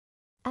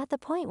At the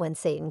point when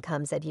Satan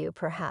comes at you,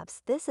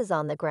 perhaps this is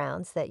on the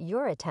grounds that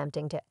you're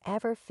attempting to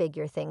ever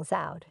figure things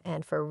out,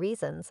 and for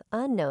reasons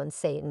unknown,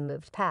 Satan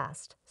moved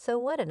past. So,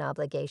 what an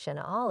obligation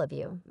all of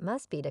you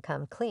must be to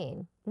come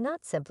clean,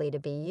 not simply to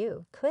be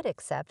you, could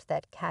accept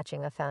that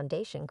catching a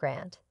foundation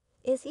grant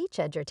is each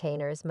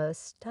entertainer's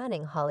most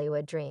stunning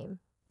Hollywood dream.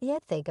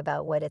 Yet think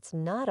about what it's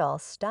not all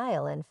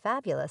style and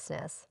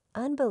fabulousness.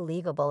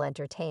 Unbelievable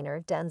entertainer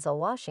Denzel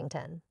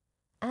Washington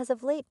as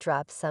of late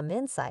dropped some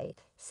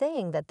insight,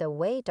 saying that the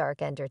way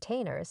dark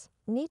entertainers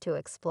need to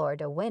explore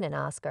to win an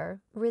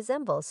Oscar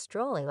resembles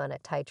strolling on a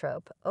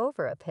tightrope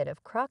over a pit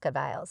of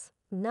crocodiles.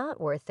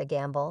 Not worth the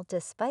gamble,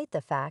 despite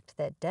the fact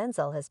that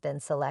Denzel has been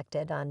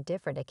selected on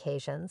different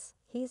occasions.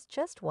 He's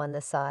just won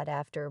the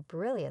sought-after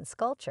brilliant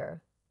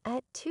sculpture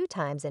at 2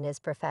 times in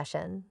his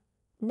profession.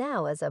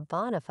 Now, as a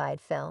bona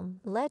fide film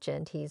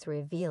legend, he's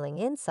revealing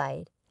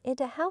insight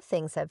into how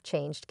things have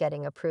changed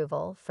getting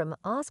approval from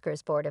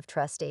Oscar's Board of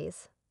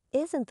Trustees.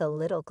 Isn't the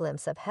little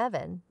glimpse of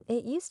heaven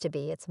it used to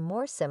be? It's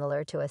more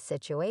similar to a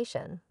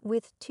situation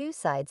with two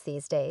sides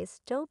these days.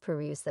 Don't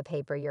peruse the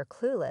paper, you're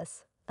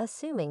clueless.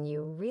 Assuming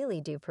you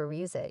really do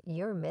peruse it,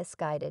 you're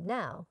misguided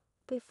now.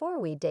 Before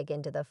we dig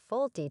into the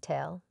full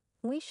detail,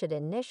 we should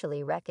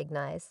initially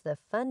recognize the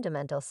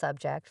fundamental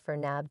subject for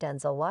Nab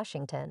Denzel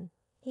Washington.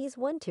 He's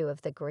won two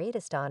of the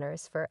greatest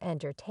honors for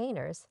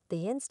entertainers,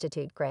 the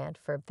Institute Grant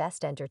for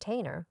Best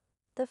Entertainer.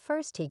 The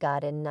first he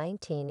got in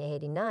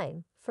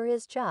 1989 for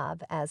his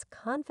job as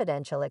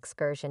Confidential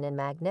Excursion in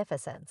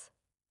Magnificence,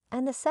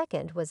 and the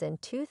second was in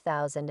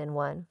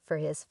 2001 for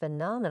his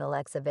phenomenal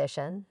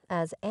exhibition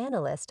as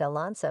analyst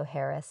Alonzo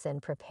Harris in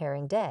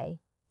Preparing Day.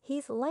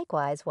 He's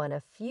likewise won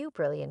a few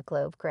brilliant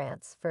Globe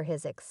grants for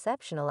his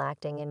exceptional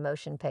acting in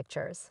motion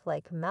pictures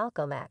like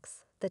Malcolm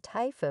X, The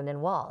Typhoon,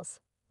 and Walls.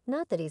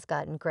 Not that he's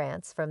gotten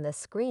grants from the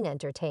Screen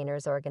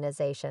Entertainers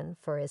Organization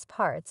for his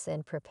parts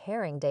in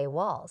Preparing Day,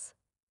 Walls,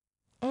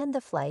 and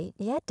The Flight,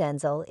 yet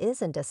Denzel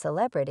isn't a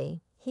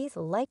celebrity. He's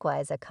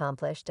likewise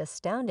accomplished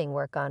astounding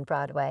work on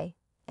Broadway,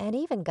 and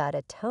even got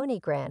a Tony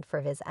Grant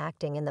for his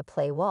acting in the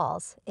play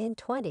Walls in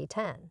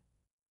 2010.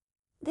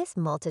 This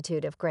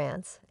multitude of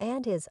grants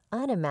and his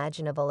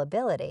unimaginable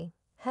ability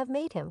have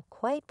made him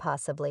quite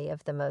possibly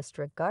of the most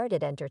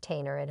regarded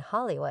entertainer in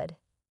Hollywood.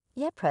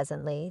 Yet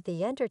presently,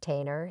 the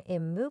entertainer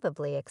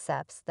immovably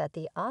accepts that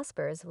the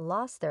Oscars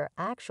lost their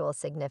actual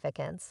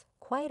significance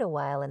quite a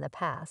while in the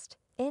past,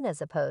 in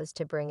as opposed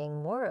to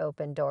bringing more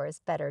open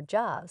doors, better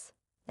jobs,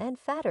 and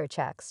fatter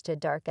checks to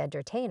dark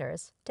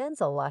entertainers.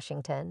 Denzel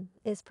Washington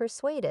is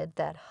persuaded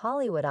that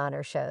Hollywood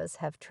honor shows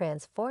have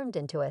transformed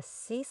into a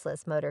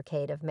ceaseless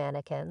motorcade of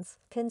mannequins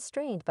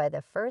constrained by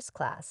the first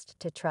class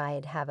to try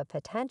and have a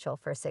potential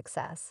for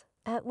success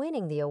at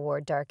winning the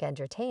award. Dark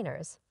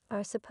entertainers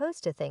are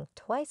supposed to think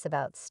twice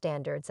about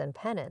standards and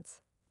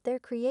penance. Their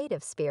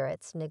creative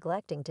spirits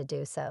neglecting to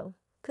do so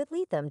could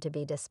lead them to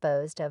be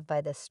disposed of by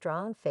the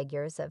strong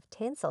figures of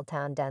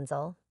Tinseltown.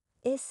 Denzel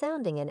is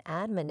sounding an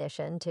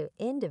admonition to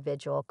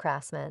individual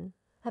craftsmen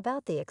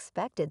about the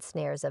expected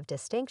snares of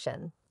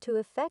distinction. To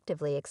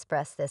effectively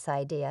express this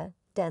idea,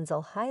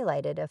 Denzel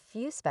highlighted a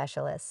few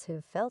specialists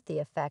who felt the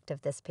effect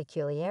of this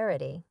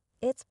peculiarity.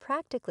 It's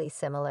practically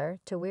similar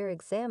to we're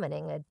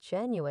examining a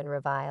genuine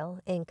revile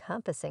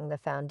encompassing the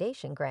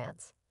foundation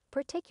grants,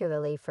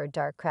 particularly for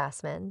dark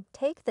craftsmen.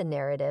 Take the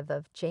narrative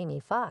of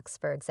Jamie Foxx,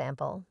 for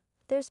example.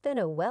 There's been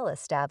a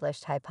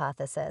well-established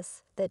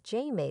hypothesis that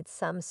Jay made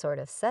some sort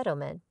of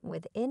settlement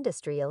with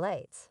industry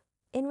elites.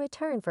 In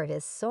return for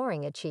his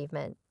soaring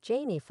achievement,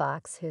 Jamie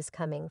Foxx, who's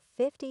coming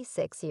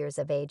 56 years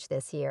of age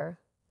this year,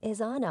 is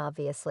on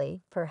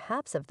obviously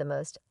perhaps of the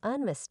most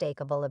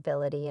unmistakable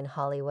ability in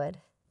Hollywood.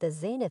 The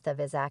zenith of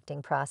his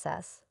acting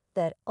process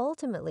that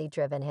ultimately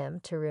driven him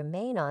to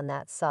remain on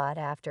that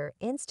sought-after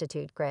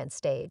Institute Grant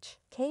stage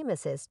came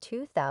as his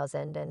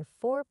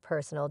 2004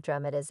 personal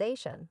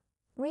dramatization.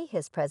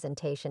 His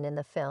presentation in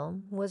the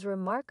film was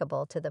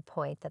remarkable to the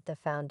point that the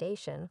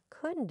foundation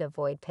couldn't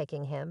avoid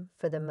picking him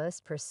for the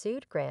most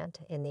pursued grant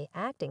in the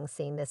acting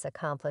scene. This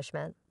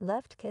accomplishment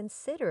left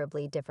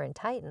considerably different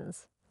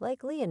titans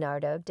like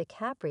Leonardo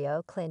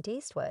DiCaprio, Clint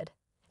Eastwood,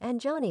 and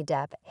Johnny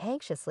Depp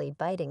anxiously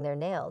biting their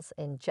nails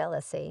in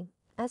jealousy.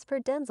 As per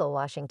Denzel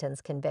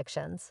Washington's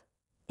convictions,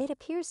 it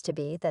appears to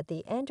be that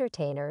the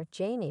entertainer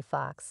Jamie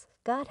Foxx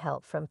got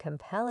help from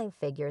compelling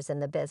figures in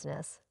the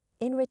business.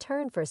 In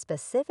return for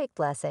specific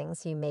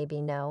blessings, you maybe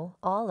know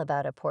all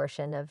about a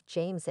portion of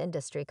James'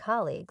 industry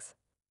colleagues,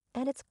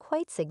 and it's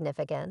quite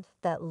significant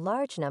that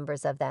large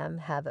numbers of them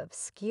have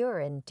obscure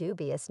and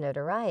dubious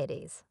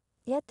notorieties.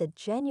 Yet the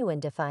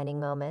genuine defining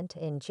moment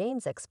in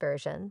James'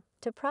 excursion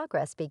to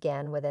progress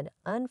began with an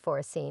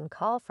unforeseen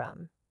call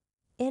from,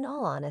 in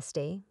all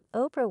honesty,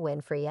 Oprah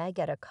Winfrey. I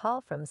get a call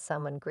from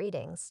someone.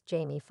 Greetings,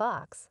 Jamie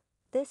Foxx.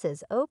 This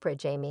is Oprah.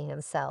 Jamie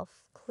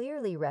himself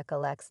clearly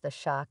recollects the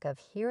shock of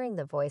hearing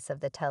the voice of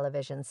the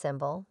television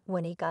symbol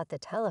when he got the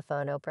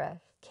telephone. Oprah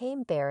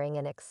came bearing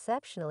an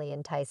exceptionally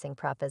enticing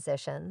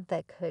proposition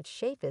that could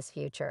shape his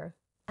future,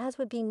 as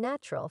would be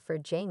natural for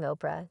Jane.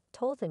 Oprah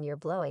told him, "You're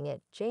blowing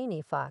it,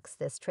 Jamie Foxx,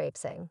 this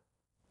traipsing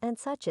And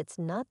such it's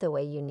not the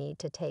way you need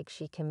to take.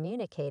 She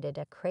communicated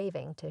a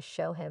craving to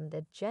show him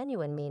the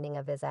genuine meaning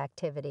of his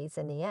activities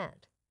in the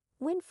end.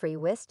 Winfrey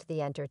whisked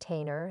the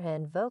entertainer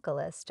and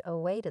vocalist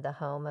away to the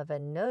home of a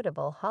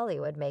notable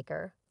Hollywood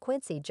maker,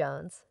 Quincy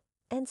Jones.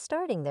 And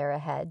starting there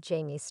ahead,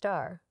 Jamie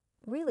Starr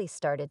really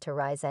started to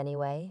rise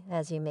anyway,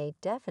 as you may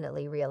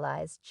definitely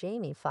realize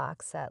Jamie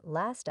Foxx at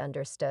last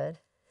understood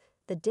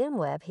the dim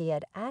web he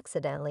had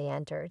accidentally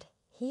entered.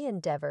 He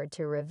endeavored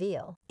to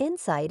reveal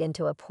insight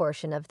into a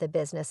portion of the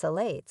business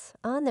elites.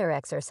 On their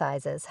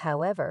exercises,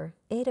 however,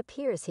 it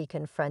appears he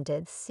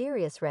confronted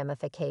serious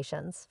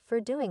ramifications for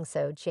doing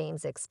so.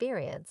 James'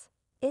 experience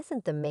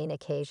isn't the main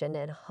occasion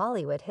in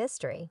Hollywood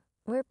history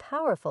where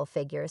powerful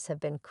figures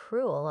have been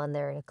cruel on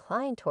their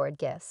incline toward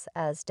gifts,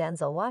 as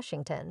Denzel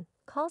Washington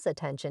calls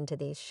attention to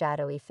these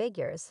shadowy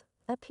figures,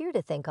 appear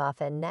to think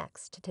often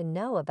next to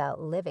know about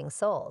living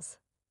souls,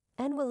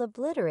 and will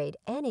obliterate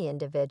any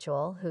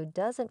individual who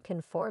doesn't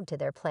conform to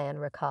their plan.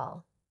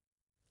 Recall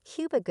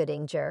Cuba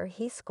Goodinger.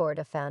 He scored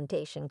a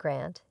foundation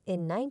grant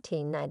in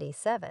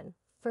 1997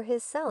 for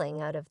his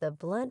selling out of the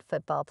blunt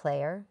football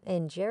player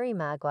in Jerry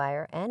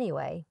Maguire.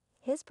 Anyway,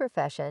 his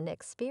profession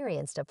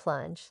experienced a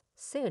plunge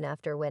soon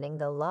after winning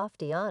the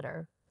lofty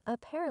honor.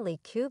 Apparently,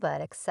 Cuba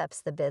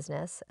accepts the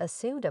business,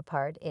 assumed a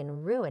part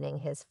in ruining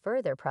his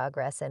further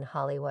progress in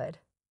Hollywood.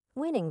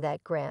 Winning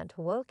that grant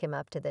woke him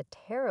up to the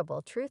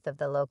terrible truth of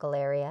the local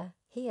area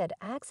he had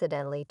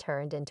accidentally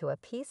turned into a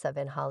piece of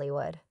in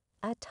Hollywood.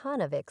 A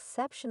ton of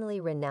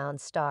exceptionally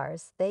renowned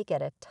stars, they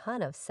get a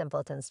ton of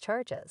simpletons'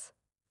 charges.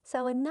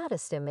 So I'm not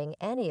assuming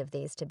any of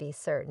these to be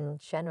certain,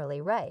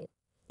 generally right.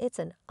 It's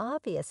an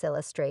obvious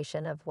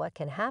illustration of what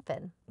can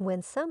happen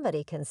when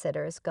somebody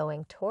considers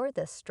going toward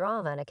the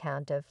strong on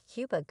account of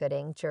Cuba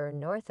Goodinger.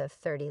 North of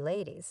 30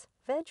 ladies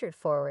ventured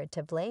forward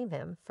to blame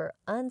him for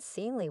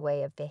unseemly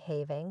way of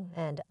behaving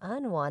and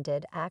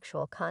unwanted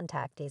actual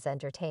contact. These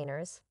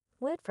entertainers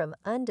went from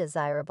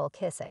undesirable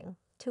kissing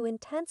to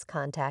intense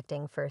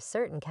contacting for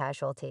certain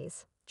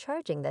casualties,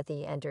 charging that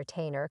the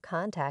entertainer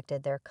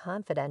contacted their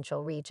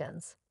confidential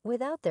regions.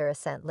 Without their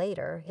assent,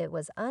 later it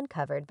was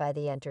uncovered by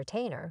the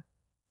entertainer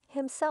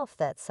himself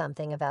that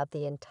something about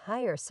the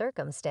entire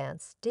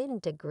circumstance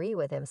didn't agree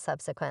with him.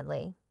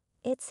 Subsequently,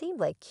 it seemed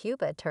like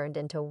Cuba turned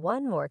into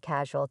one more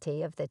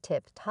casualty of the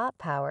tip-top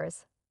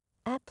powers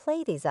at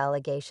play. These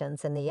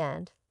allegations in the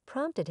end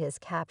prompted his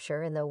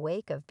capture in the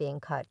wake of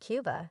being caught.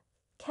 Cuba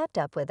kept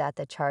up with that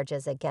the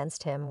charges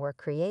against him were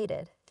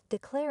created,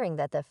 declaring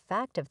that the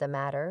fact of the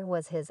matter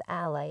was his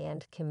ally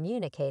and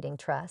communicating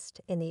trust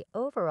in the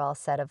overall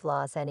set of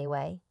laws.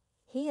 Anyway,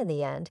 he in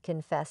the end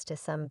confessed to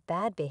some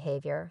bad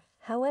behavior.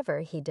 However,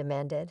 he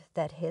demanded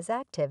that his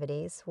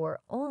activities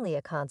were only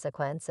a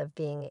consequence of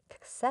being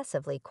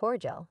excessively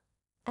cordial,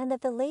 and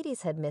that the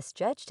ladies had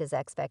misjudged his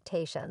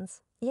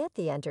expectations. Yet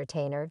the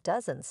entertainer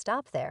doesn't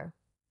stop there.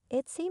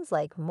 It seems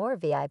like more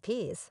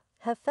VIPs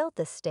have felt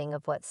the sting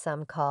of what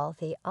some call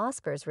the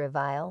Oscars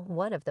revile.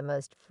 One of the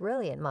most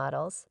brilliant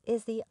models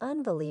is the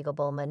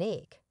unbelievable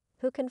Monique,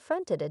 who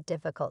confronted a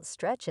difficult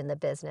stretch in the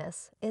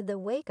business in the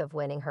wake of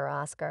winning her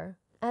Oscar.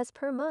 As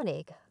per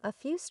Monique, a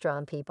few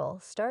strong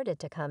people started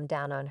to come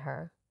down on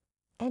her,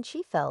 and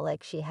she felt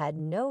like she had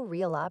no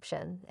real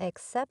option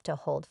except to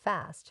hold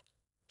fast.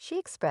 She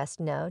expressed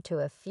no to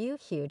a few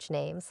huge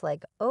names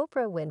like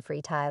Oprah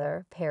Winfrey,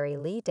 Tyler Perry,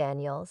 Lee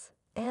Daniels,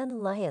 and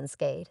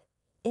Lionsgate.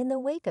 In the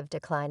wake of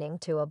declining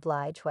to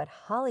oblige what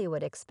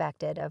Hollywood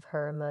expected of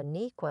her,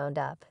 Monique wound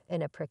up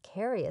in a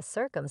precarious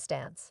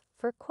circumstance.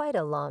 For quite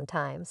a long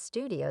time,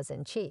 studios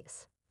and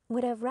chiefs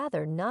would have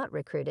rather not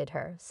recruited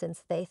her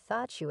since they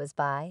thought she was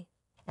bi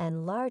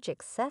and large,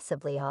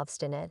 excessively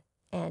obstinate,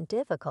 and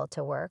difficult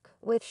to work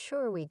with.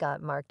 Sure, we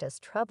got marked as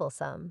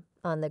troublesome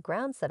on the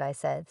grounds that I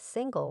said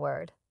single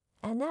word,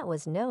 and that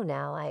was no.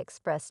 Now I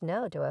expressed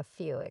no to a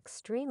few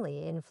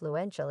extremely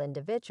influential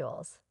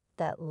individuals.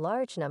 That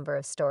large number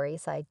of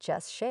stories I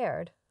just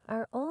shared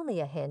are only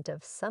a hint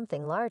of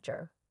something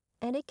larger,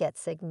 and it gets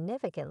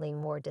significantly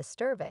more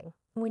disturbing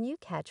when you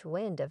catch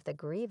wind of the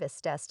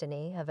grievous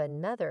destiny of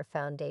another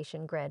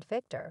foundation grant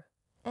victor,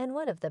 and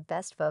one of the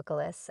best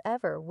vocalists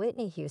ever.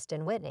 Whitney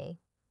Houston. Whitney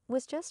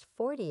was just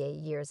 48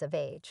 years of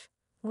age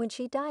when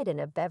she died in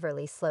a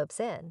Beverly Slopes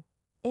inn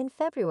in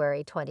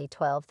February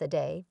 2012. The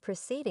day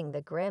preceding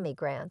the Grammy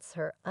grants,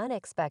 her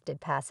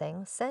unexpected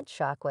passing sent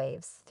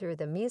shockwaves through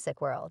the music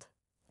world,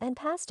 and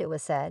past it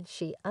was said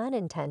she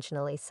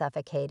unintentionally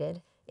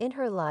suffocated in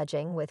her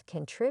lodging with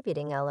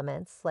contributing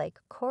elements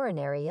like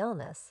coronary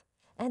illness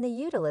and the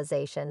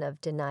utilization of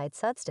denied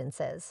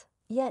substances.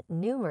 Yet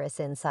numerous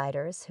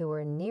insiders who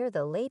were near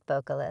the late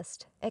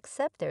vocalist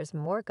accept there's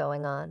more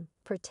going on,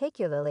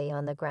 particularly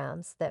on the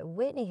grounds that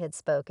Whitney had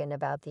spoken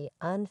about the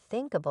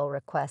unthinkable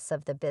requests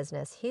of the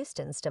business.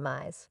 Houston's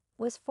demise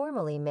was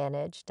formally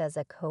managed as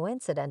a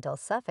coincidental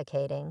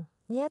suffocating,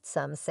 yet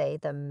some say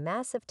the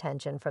massive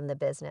tension from the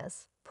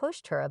business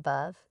pushed her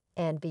above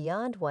and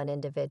beyond. One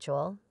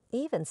individual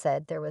even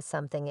said there was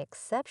something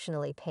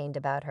exceptionally pained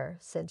about her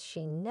since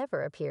she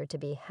never appeared to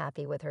be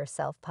happy with her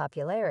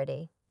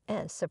self-popularity.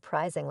 And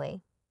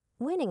surprisingly,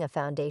 Winning a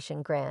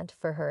foundation grant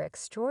for her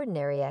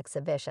extraordinary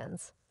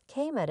exhibitions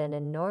came at an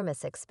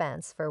enormous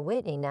expense for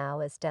Whitney now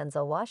as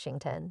Denzel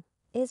Washington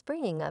is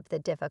bringing up the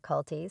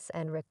difficulties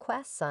and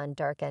requests on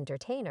dark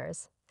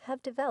entertainers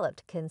have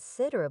developed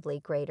considerably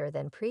greater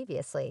than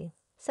previously,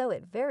 so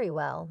it very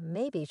well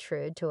may be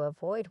shrewd to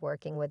avoid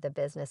working with the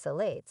business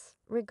elites,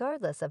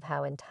 regardless of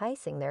how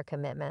enticing their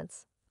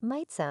commitments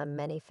might sound.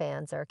 Many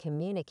fans are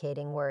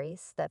communicating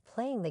worries that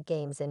playing the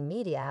games in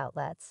media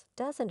outlets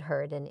doesn't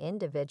hurt an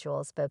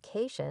individual's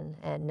vocation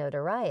and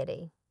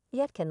notoriety,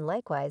 yet can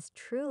likewise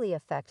truly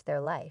affect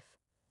their life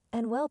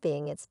and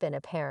well-being. It's been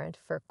apparent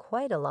for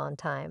quite a long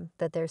time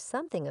that there's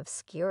something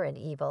obscure and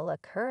evil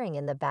occurring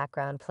in the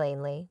background.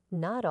 Plainly,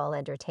 not all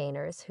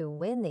entertainers who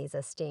win these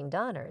esteemed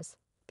honors,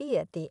 be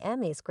it the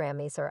Emmys,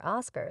 Grammys, or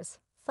Oscars,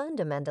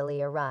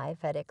 fundamentally arrive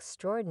at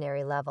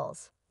extraordinary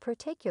levels,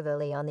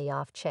 particularly on the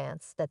off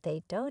chance that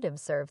they don't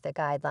observe the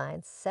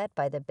guidelines set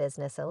by the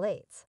business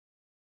elites.